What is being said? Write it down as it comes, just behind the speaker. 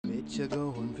Fletcher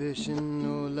going fishing,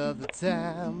 oh love the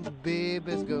time, the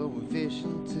baby's going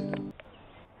fishing too.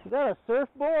 Is that a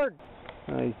surfboard?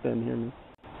 Oh, he doesn't hear me.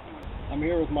 I'm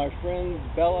here with my friends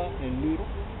Bella and Noodle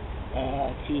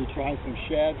to try some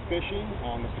shad fishing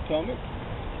on the Potomac,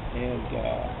 and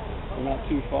we're not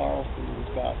too far.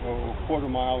 We're about a quarter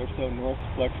mile or so north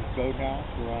of Fletcher's Boathouse.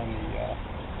 We're on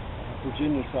the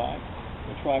Virginia side.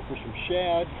 We'll try for some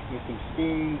shad with some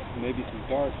spoons, maybe some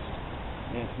darts.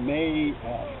 And it's May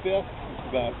 5th. It's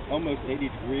about almost 80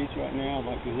 degrees right now.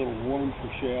 It might be a little warm for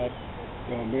shad.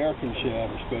 So American shad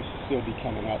are supposed to still be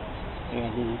coming up. And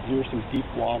we're near some deep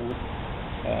water.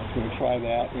 So we're going to try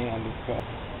that, and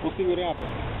we'll see what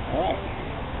happens. All right.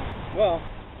 Well,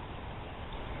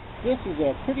 this is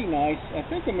a pretty nice, I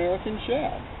think, American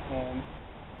shad.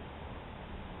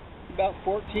 About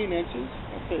 14 inches.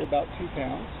 I'd say about 2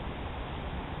 pounds.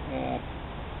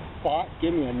 Spot,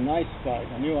 give me a nice bite.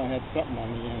 I knew I had something on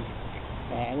the end.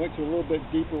 I went to a little bit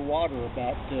deeper water,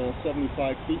 about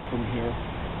 75 feet from here,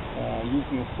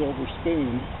 using a silver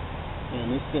spoon,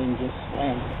 and this thing just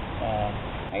landed.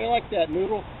 How you like that,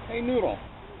 Noodle? Hey, Noodle,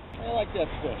 how you like that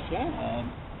fish, huh?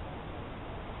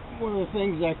 One of the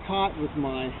things I caught with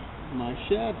my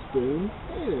shad spoon,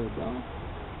 hey there, Bella,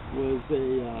 was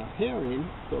a herring,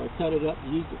 so I cut it up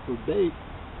and used it for bait.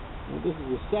 This is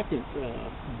the second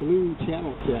blue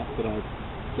channel cat that I've...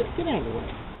 Get out of the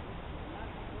way.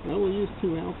 I only use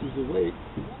 2 ounces of weight,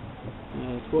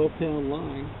 12-pound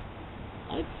line.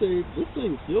 I'd say this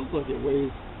thing feels like it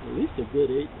weighs at least a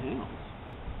good 8 pounds.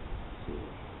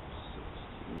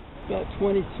 About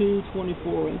 22,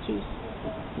 24 inches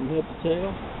from head to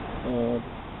tail.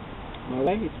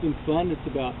 It's been fun. It's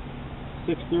about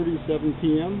 6:30, 7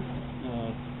 p.m.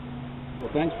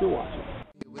 Well, thanks for watching.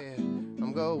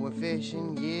 I'm going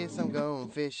fishing, yes, I'm going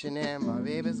fishing, and my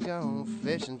baby's going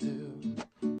fishing too.